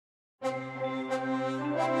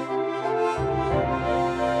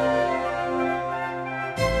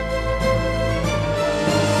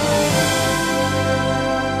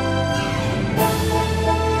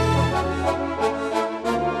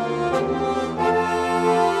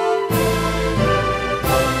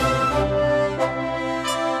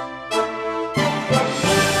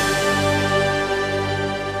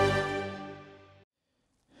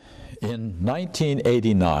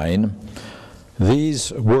1989,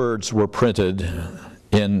 these words were printed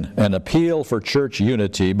in an appeal for church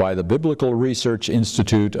unity by the Biblical Research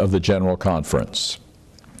Institute of the General Conference.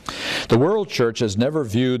 The world church has never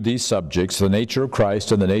viewed these subjects, the nature of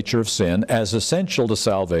Christ and the nature of sin, as essential to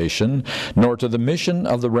salvation, nor to the mission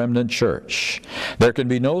of the remnant church. There can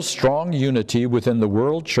be no strong unity within the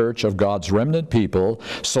world church of God's remnant people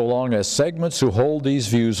so long as segments who hold these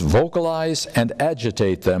views vocalize and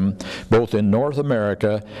agitate them, both in North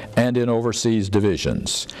America and in overseas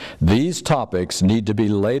divisions. These topics need to be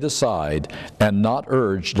laid aside and not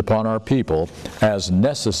urged upon our people as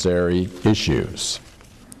necessary issues.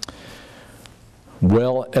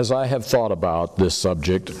 Well, as I have thought about this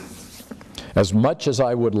subject, as much as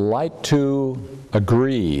I would like to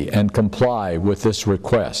agree and comply with this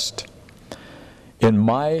request, in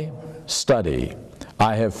my study,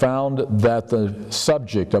 I have found that the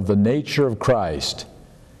subject of the nature of Christ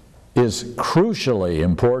is crucially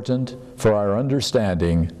important for our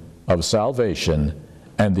understanding of salvation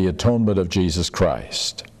and the atonement of Jesus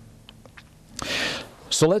Christ.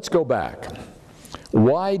 So let's go back.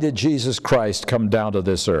 Why did Jesus Christ come down to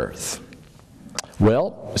this earth?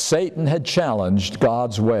 Well, Satan had challenged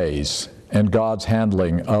God's ways and God's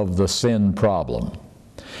handling of the sin problem.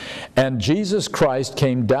 And Jesus Christ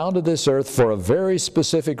came down to this earth for a very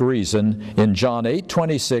specific reason. In John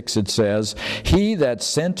 8:26 it says, "He that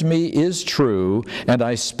sent me is true, and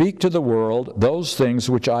I speak to the world those things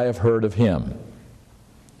which I have heard of him."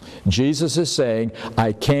 Jesus is saying,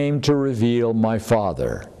 I came to reveal my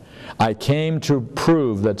Father. I came to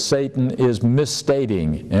prove that Satan is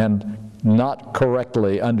misstating and not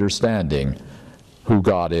correctly understanding who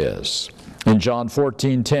God is. In John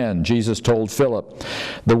 14:10, Jesus told Philip,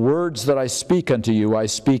 "The words that I speak unto you, I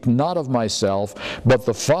speak not of myself, but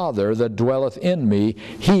the Father that dwelleth in me,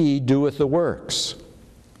 he doeth the works."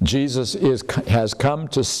 Jesus has come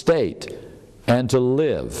to state and to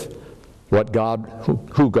live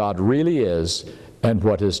who God really is and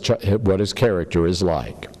what his character is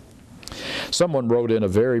like. Someone wrote in a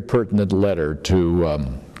very pertinent letter to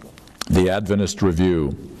the Adventist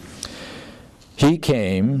Review. He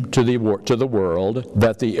came to the world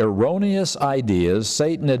that the erroneous ideas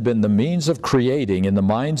Satan had been the means of creating in the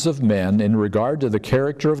minds of men in regard to the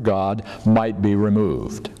character of God might be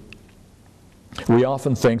removed. We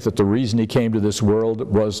often think that the reason he came to this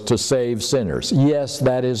world was to save sinners. Yes,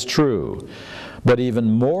 that is true. But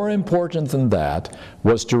even more important than that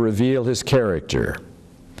was to reveal his character.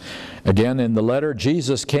 Again, in the letter,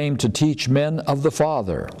 Jesus came to teach men of the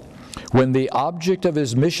Father. When the object of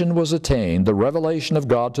his mission was attained, the revelation of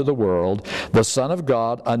God to the world, the Son of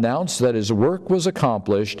God announced that his work was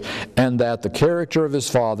accomplished and that the character of his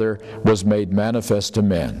Father was made manifest to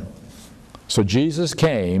men. So Jesus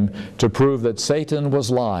came to prove that Satan was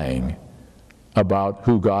lying about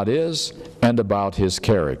who God is and about his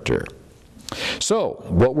character. So,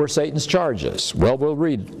 what were Satan's charges? Well, we'll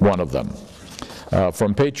read one of them.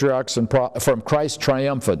 From Patriarchs and from Christ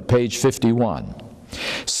Triumphant, page 51.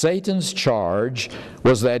 Satan's charge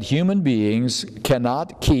was that human beings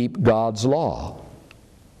cannot keep God's law.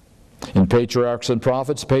 In Patriarchs and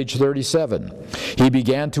Prophets, page 37, he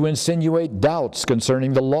began to insinuate doubts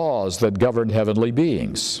concerning the laws that governed heavenly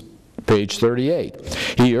beings. Page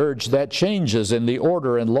 38, he urged that changes in the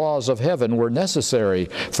order and laws of heaven were necessary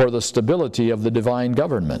for the stability of the divine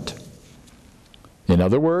government. In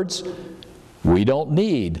other words, we don't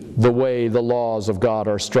need the way the laws of God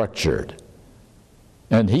are structured.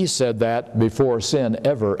 And he said that before sin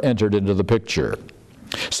ever entered into the picture.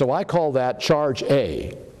 So I call that charge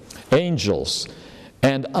A. Angels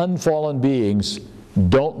and unfallen beings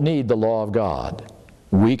don't need the law of God.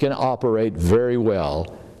 We can operate very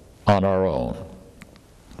well on our own.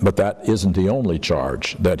 But that isn't the only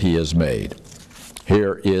charge that he has made.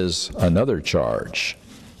 Here is another charge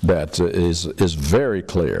that is very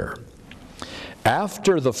clear.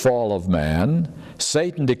 After the fall of man,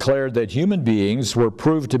 Satan declared that human beings were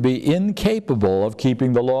proved to be incapable of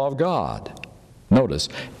keeping the law of God. Notice,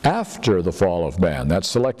 after the fall of man. That's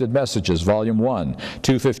Selected Messages, Volume 1,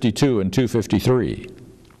 252 and 253.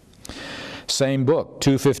 Same book,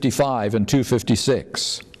 255 and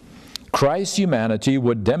 256. Christ's humanity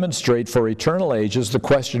would demonstrate for eternal ages the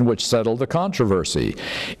question which settled the controversy.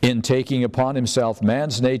 In taking upon himself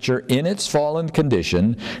man's nature in its fallen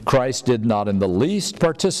condition, Christ did not in the least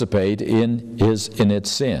participate in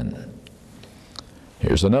its sin.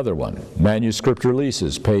 Here's another one. Manuscript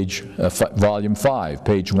Releases, Volume 5,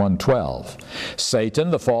 page 112. Satan,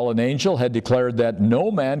 the fallen angel, had declared that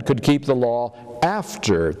no man could keep the law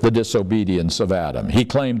after the disobedience of Adam. He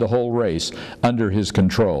claimed the whole race under his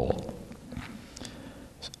control.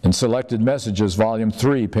 In Selected Messages, Volume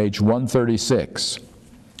 3, page 136,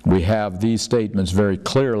 we have these statements very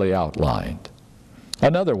clearly outlined.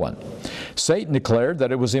 Another one, Satan declared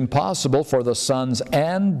that it was impossible for the sons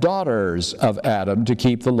and daughters of Adam to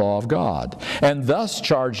keep the law of God, and thus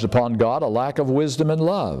charged upon God a lack of wisdom and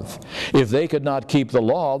love. If they could not keep the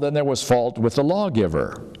law, then there was fault with the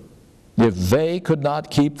lawgiver. If they could not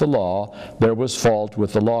keep the law, there was fault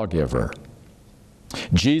with the lawgiver.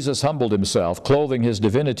 Jesus humbled himself, clothing his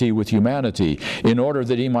divinity with humanity, in order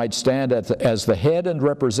that he might stand as the head and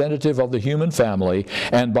representative of the human family,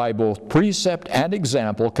 and by both precept and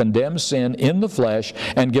example condemn sin in the flesh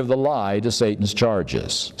and give the lie to Satan's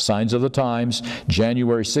charges. Signs of the Times,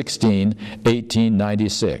 January 16,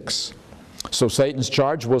 1896. So Satan's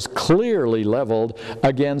charge was clearly leveled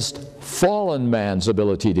against fallen man's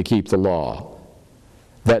ability to keep the law,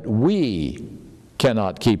 that we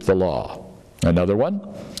cannot keep the law. Another one,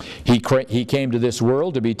 he came to this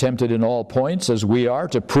world to be tempted in all points as we are,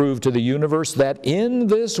 to prove to the universe that in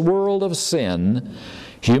this world of sin,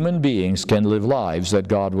 human beings can live lives that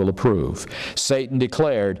God will approve. Satan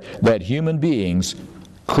declared that human beings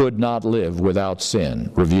could not live without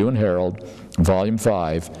sin. Review and Herald, Volume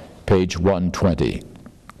 5, page 120.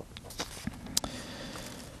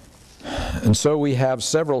 And so we have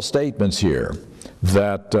several statements here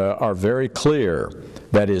that are very clear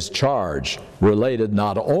that his charge related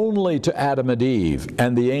not only to Adam and Eve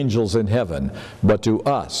and the angels in heaven, but to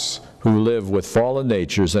us who live with fallen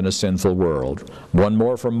natures in a sinful world. One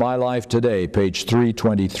more from My Life Today, page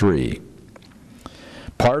 323.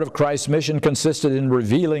 Part of Christ's mission consisted in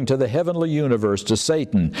revealing to the heavenly universe, to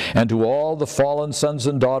Satan, and to all the fallen sons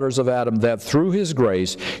and daughters of Adam that through his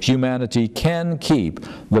grace, humanity can keep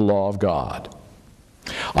the law of God.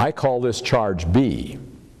 I call this charge B.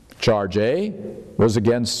 Charge A was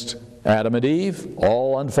against Adam and Eve,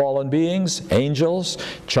 all unfallen beings, angels.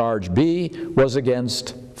 Charge B was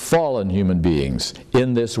against fallen human beings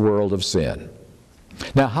in this world of sin.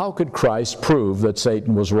 Now, how could Christ prove that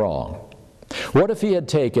Satan was wrong? What if he had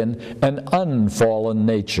taken an unfallen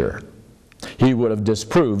nature? He would have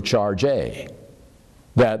disproved charge A,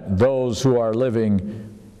 that those who are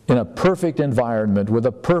living in a perfect environment with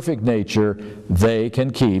a perfect nature, they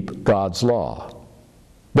can keep God's law.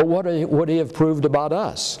 But what would he have proved about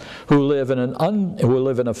us, who live in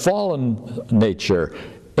a fallen nature,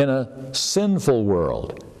 in a sinful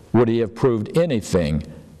world? Would he have proved anything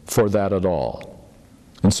for that at all?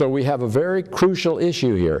 And so we have a very crucial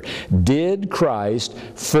issue here. Did Christ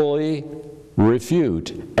fully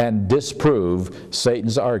refute and disprove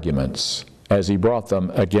Satan's arguments as he brought them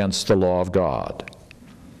against the law of God?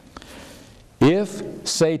 If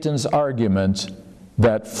Satan's argument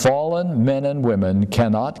that fallen men and women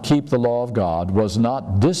cannot keep the law of God was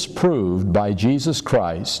not disproved by Jesus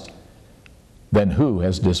Christ, then who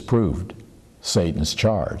has disproved Satan's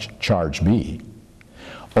charge? Charge B.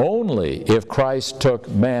 Only if Christ took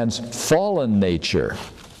man's fallen nature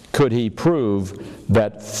could he prove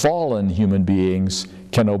that fallen human beings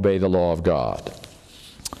can obey the law of God.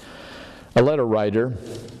 A letter writer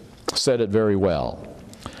said it very well.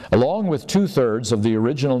 Along with 2/3 of the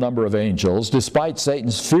original number of angels, despite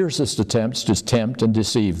Satan's fiercest attempts to tempt and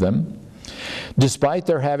deceive them, despite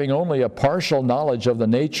their having only a partial knowledge of the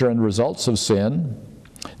nature and results of sin,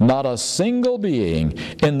 not a single being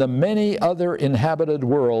in the many other inhabited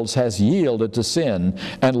worlds has yielded to sin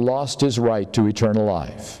and lost his right to eternal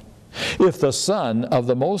life. If the Son of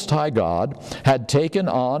the Most High God had taken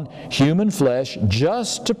on human flesh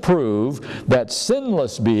just to prove that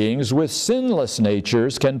sinless beings with sinless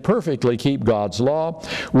natures can perfectly keep God's law,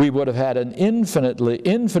 we would have had an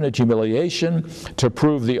infinite humiliation to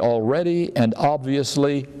prove the already and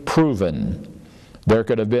obviously proven. There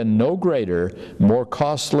could have been no greater, more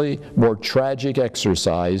costly, more tragic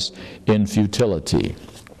exercise in futility.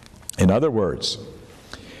 In other words,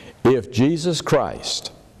 if Jesus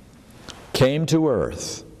Christ came to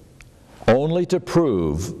earth only to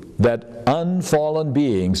prove that unfallen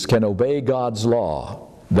beings can obey God's law,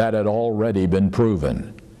 that had already been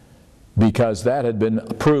proven. Because that had been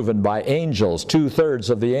proven by angels, 2/3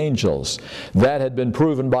 of the angels. That had been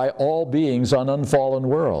proven by all beings on unfallen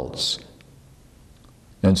worlds.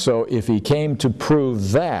 And so if he came to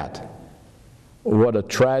prove that, what a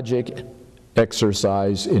tragic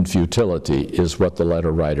exercise in futility is what the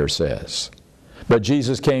letter writer says. But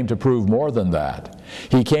Jesus came to prove more than that.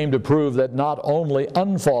 He came to prove that not only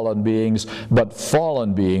unfallen beings, but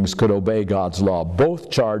fallen beings could obey God's law, both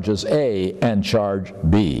charges A and charge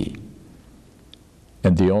B.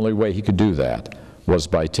 And the only way he could do that was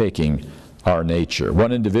by taking our nature.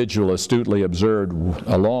 One individual astutely observed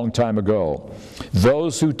a long time ago,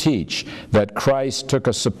 those who teach that Christ took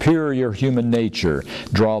a superior human nature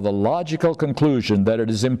draw the logical conclusion that it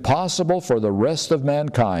is impossible for the rest of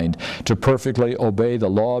mankind to perfectly obey the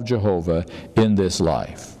law of Jehovah in this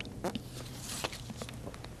life.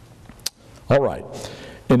 All right.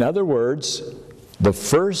 In other words, the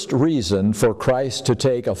first reason for Christ to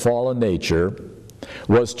take a fallen nature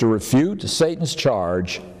was to refute Satan's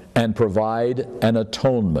charge and provide an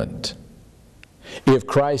atonement. If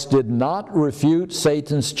Christ did not refute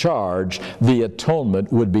Satan's charge, the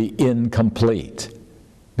atonement would be incomplete,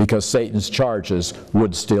 because Satan's charges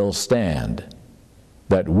would still stand,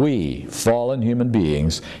 that we, fallen human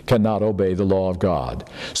beings, cannot obey the law of God.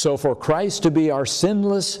 So for Christ to be our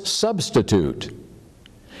sinless substitute,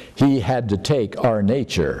 He had to take our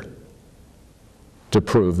nature to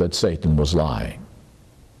prove that Satan was lying.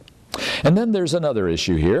 And then there's another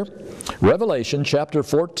issue here. Revelation chapter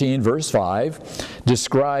 14, verse 5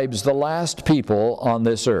 describes the last people on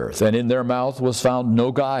this earth. And in their mouth was found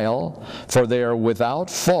no guile, for they are without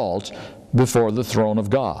fault before the throne of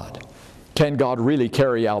God. Can God really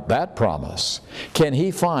carry out that promise? Can He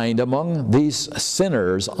find among these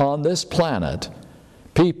sinners on this planet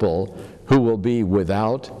people who will be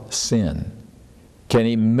without sin? Can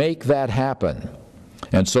He make that happen?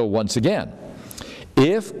 And so once again,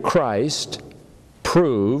 if Christ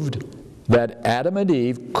proved that Adam and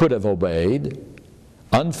Eve could have obeyed,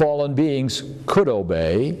 unfallen beings could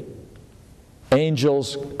obey,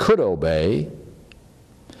 angels could obey,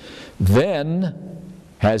 then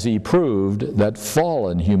has He proved that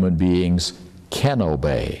fallen human beings can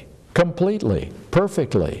obey completely,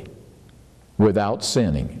 perfectly, without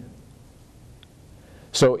sinning.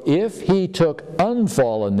 So if He took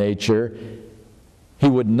unfallen nature, He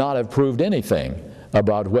would not have proved anything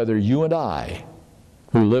about whether you and I,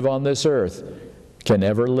 who live on this earth, can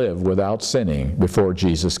ever live without sinning before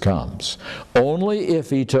Jesus comes. Only if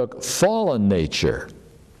He took fallen nature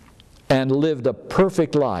and lived a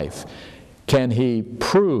perfect life can He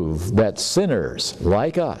prove that sinners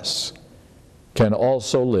like us can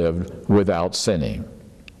also live without sinning.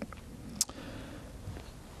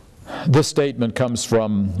 This statement comes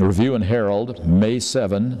from Review and Herald, May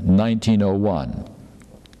 7, 1901.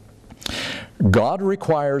 God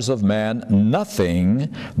requires of man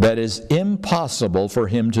nothing that is impossible for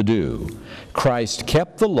him to do. Christ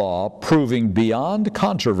kept the law, proving beyond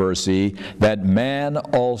controversy that man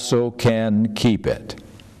also can keep it.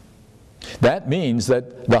 That means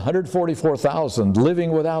that the 144,000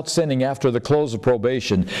 living without sinning after the close of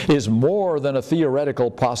probation is more than a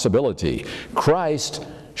theoretical possibility. Christ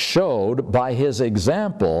showed by His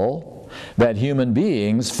example that human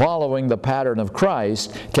beings following the pattern of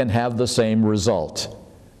Christ can have the same result.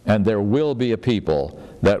 And there will be a people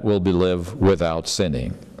that will live without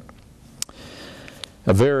sinning.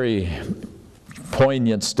 A very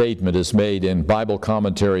poignant statement is made in Bible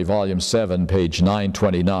Commentary, Volume 7, page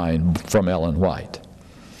 929, from Ellen White.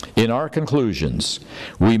 In our conclusions,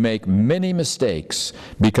 we make many mistakes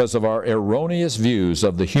because of our erroneous views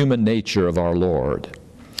of the human nature of our Lord.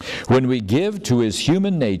 When we give to His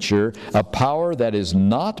human nature a power that is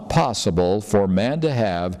not possible for man to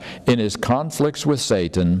have in his conflicts with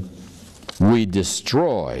Satan, we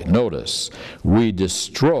destroy, notice, we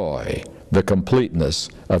destroy the completeness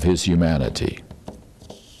of His humanity.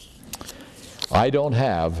 I don't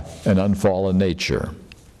have an unfallen nature,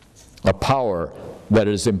 a power that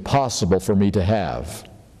is impossible for me to have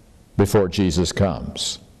before Jesus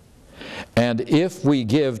comes. And if we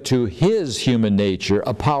give to His human nature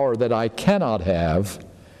a power that I cannot have,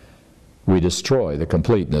 we destroy the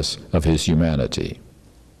completeness of His humanity.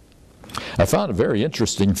 I found a very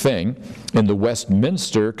interesting thing in the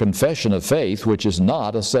Westminster Confession of Faith, which is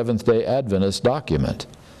not a Seventh-day Adventist document.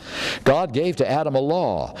 God gave to Adam a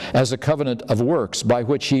law as a covenant of works by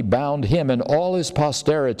which He bound him and all his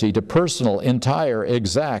posterity to personal, entire,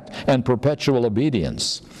 exact, and perpetual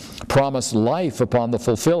obedience, promised life upon the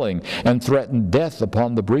fulfilling, and threatened death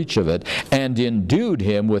upon the breach of it, and endued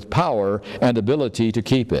him with power and ability to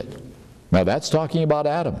keep it. Now that's talking about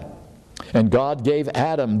Adam. And God gave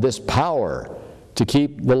Adam this power to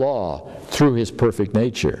keep the law through his perfect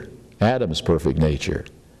nature, Adam's perfect nature.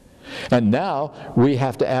 And now we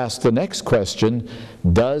have to ask the next question,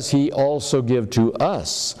 does He also give to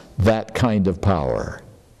us that kind of power?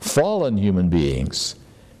 Fallen human beings.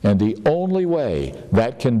 And the only way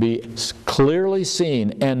that can be clearly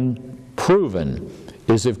seen and proven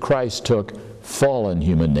is if Christ took fallen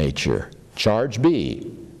human nature. Charge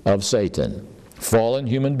B of Satan. Fallen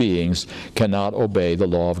human beings cannot obey the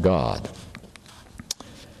law of God.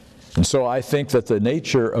 And so I think that the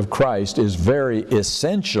nature of Christ is very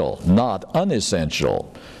essential, not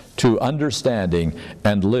unessential, to understanding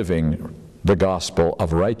and living the gospel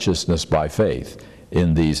of righteousness by faith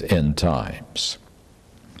in these end times.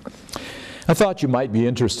 I thought you might be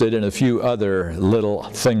interested in a few other little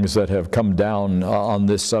things that have come down on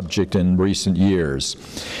this subject in recent years.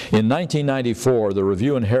 In 1994, the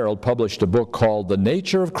Review and Herald published a book called The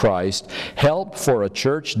Nature of Christ: Help for a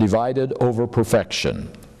Church Divided Over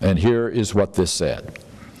Perfection. And here is what this said.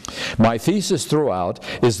 My thesis throughout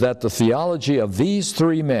is that the theology of these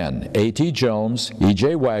three men, A.T. Jones,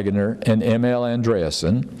 E.J. Waggoner, and M.L.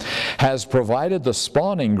 Andreasen, has provided the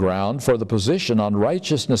spawning ground for the position on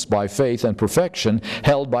righteousness by faith and perfection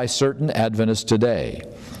held by certain Adventists today.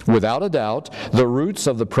 Without a doubt, the roots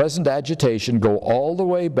of the present agitation go all the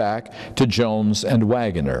way back to Jones and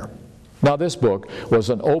Waggoner. Now, this book was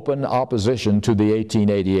an open opposition to the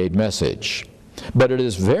 1888 message. But it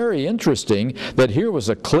is very interesting that here was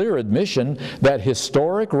a clear admission that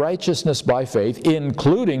historic righteousness by faith,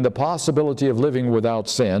 including the possibility of living without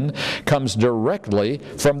sin, comes directly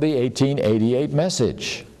from the 1888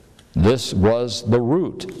 message. This was the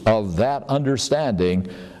root of that understanding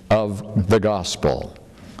of the gospel.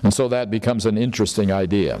 And so that becomes an interesting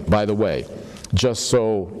idea. By the way, just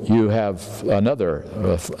so you have another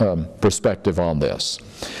perspective on this,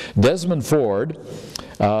 Desmond Ford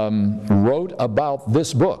wrote about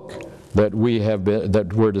this book that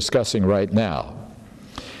we're discussing right now.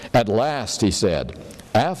 At last, he said,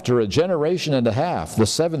 after a generation and a half, the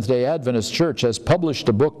Seventh-day Adventist Church has published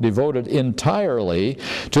a book devoted entirely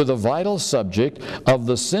to the vital subject of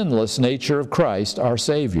the sinless nature of Christ, our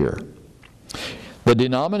Savior. The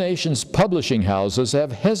denomination's publishing houses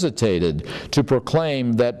have hesitated to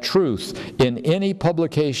proclaim that truth in any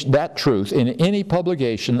publication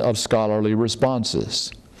of scholarly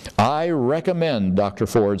responses. I recommend, Dr.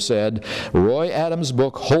 Ford said, Roy Adams'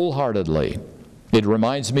 book wholeheartedly. It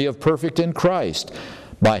reminds me of Perfect in Christ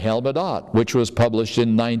by Helmut Ott, which was published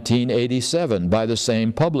in 1987 by the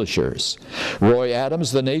same publishers. Roy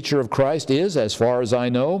Adams' The Nature of Christ is, as far as I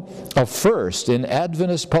know, a first in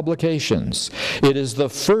Adventist publications. It is the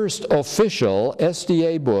first official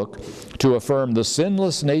SDA book to affirm the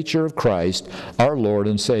sinless nature of Christ, our Lord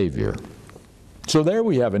and Savior. So there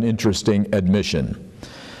we have an interesting admission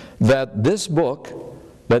that this book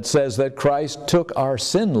that says that Christ took our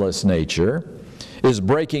sinless nature is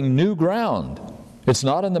breaking new ground. It's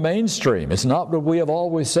not in the mainstream. It's not what we have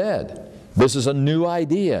always said. This is a new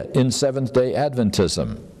idea in Seventh-day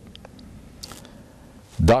Adventism.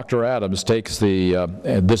 Dr. Adams takes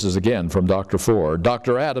this is again from Dr. Ford,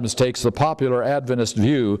 Dr. Adams takes the popular Adventist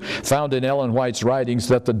view found in Ellen White's writings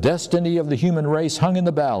that the destiny of the human race hung in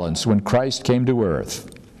the balance when Christ came to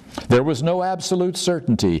earth. There was no absolute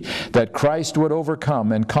certainty that Christ would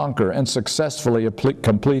overcome and conquer and successfully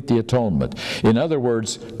complete the atonement. In other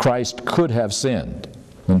words, Christ could have sinned.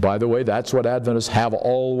 And by the way, that's what Adventists have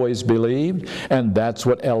always believed, and that's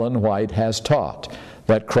what Ellen White has taught,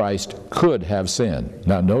 that Christ could have sinned.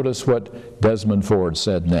 Now notice what Desmond Ford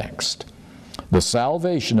said next. The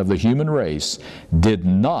salvation of the human race did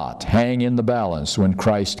not hang in the balance when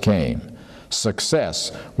Christ came.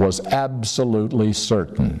 Success was absolutely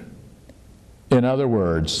certain. In other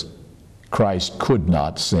words, Christ could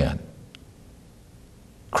not sin.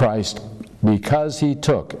 Christ, because he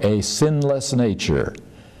took a sinless nature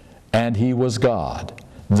and he was God,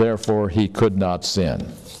 therefore he could not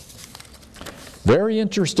sin. Very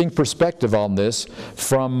interesting perspective on this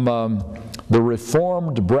from the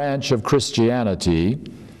Reformed branch of Christianity.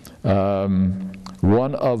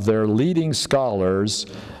 One of their leading scholars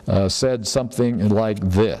said something like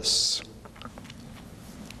this: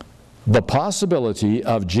 the possibility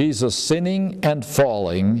of Jesus sinning and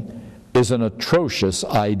falling is an atrocious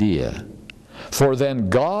idea, for then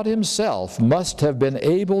God himself must have been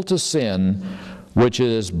able to sin, which it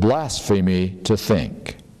is blasphemy to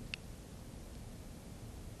think.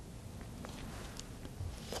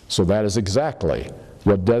 So that is exactly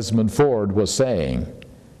what Desmond Ford was saying,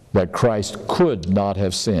 that Christ could not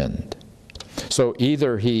have sinned. So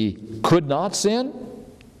either he could not sin,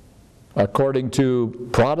 according to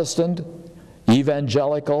Protestant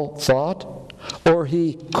evangelical thought, or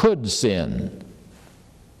he could sin,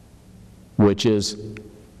 which is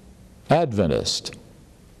Adventist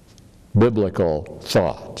biblical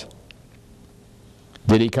thought.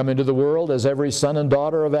 Did he come into the world as every son and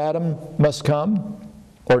daughter of Adam must come?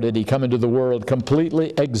 Or did he come into the world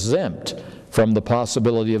completely exempt from the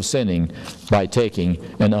possibility of sinning by taking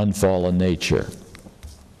an unfallen nature?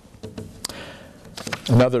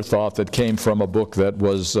 Another thought that came from a book that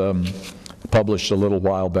was published a little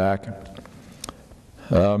while back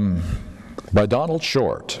by Donald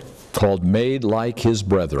Short called "Made Like His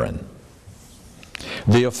Brethren."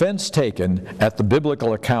 The offense taken at the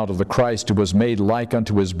biblical account of the Christ who was made like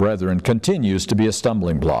unto his brethren continues to be a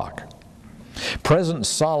stumbling block. Present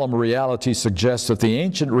solemn reality suggests that the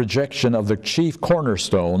ancient rejection of the chief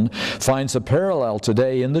cornerstone finds a parallel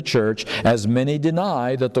today in the church, as many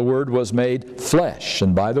deny that the Word was made flesh.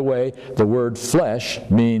 And by the way, the word flesh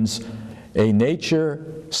means a nature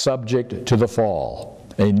subject to the fall,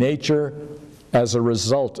 a nature as a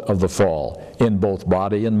result of the fall in both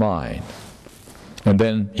body and mind. And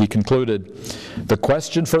then he concluded, the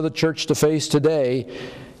question for the church to face today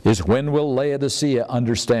is, when will Laodicea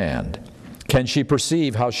understand? Can she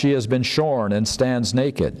perceive how she has been shorn and stands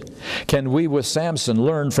naked? Can we with Samson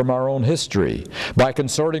learn from our own history? By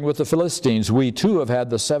consorting with the Philistines, we too have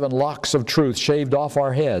had the 7 locks of truth shaved off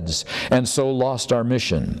our heads, and so lost our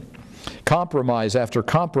mission. Compromise after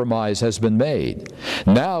compromise has been made.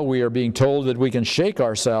 Now we are being told that we can shake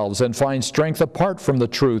ourselves and find strength apart from the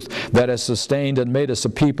truth that has sustained and made us a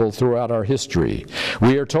people throughout our history.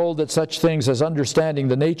 We are told that such things as understanding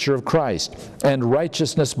the nature of Christ and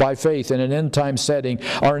righteousness by faith in an end-time setting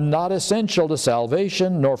are not essential to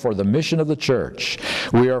salvation nor for the mission of the church.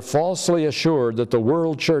 We are falsely assured that the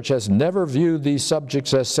world church has never viewed these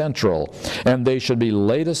subjects as central, and they should be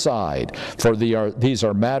laid aside, for these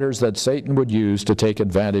are matters that Satan would use to take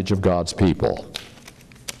advantage of God's people.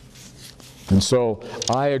 And so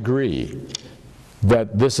I agree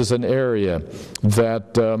that this is an area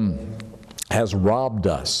that has robbed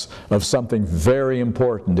us of something very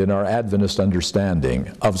important in our Adventist understanding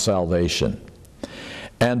of salvation.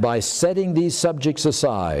 And by setting these subjects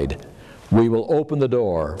aside, we will open the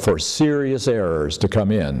door for serious errors to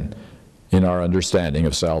come in our understanding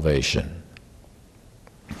of salvation.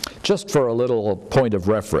 Just for a little point of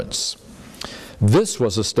reference, this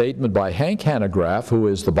was a statement by Hank Hanegraaff, who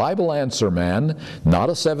is the Bible answer man, not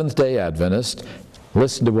a Seventh-day Adventist.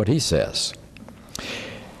 Listen to what he says.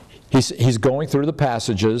 He's going through the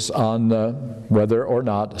passages on whether or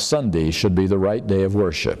not Sunday should be the right day of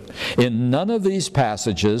worship. In none of these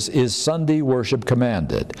passages is Sunday worship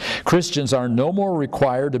commanded. Christians are no more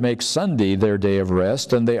required to make Sunday their day of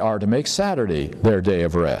rest than they are to make Saturday their day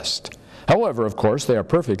of rest. However, of course, they are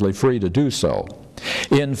perfectly free to do so.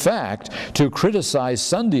 In fact, to criticize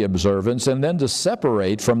Sunday observance and then to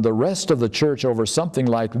separate from the rest of the church over something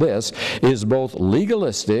like this is both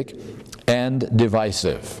legalistic and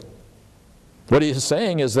divisive. What he is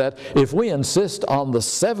saying is that if we insist on the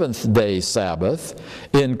seventh-day Sabbath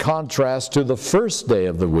in contrast to the first day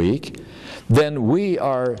of the week, then we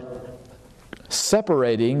are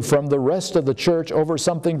separating from the rest of the church over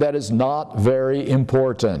something that is not very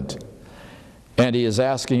important. And he is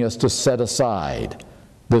asking us to set aside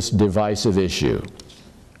this divisive issue.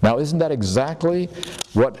 Now, isn't that exactly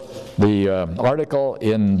what the article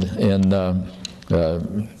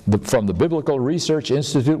from the Biblical Research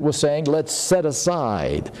Institute was saying? Let's set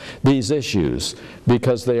aside these issues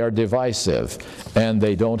because they are divisive and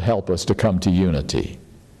they don't help us to come to unity.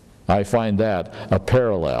 I find that a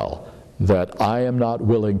parallel that I am not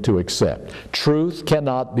willing to accept. Truth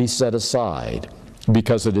cannot be set aside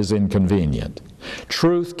because it is inconvenient.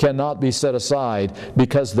 Truth cannot be set aside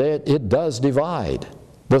because it does divide.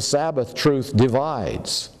 The Sabbath truth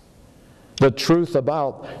divides. The truth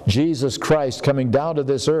about Jesus Christ coming down to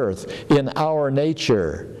this earth in our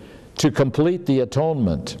nature to complete the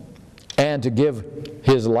atonement and to give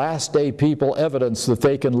His last day people evidence that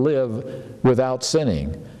they can live without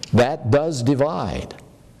sinning, that does divide.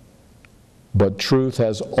 But truth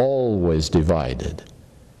has always divided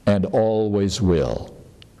and always will.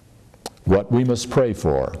 What we must pray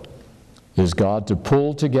for is God to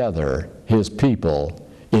pull together His people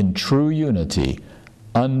in true unity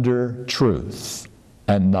under truth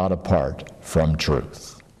and not apart from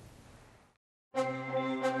truth.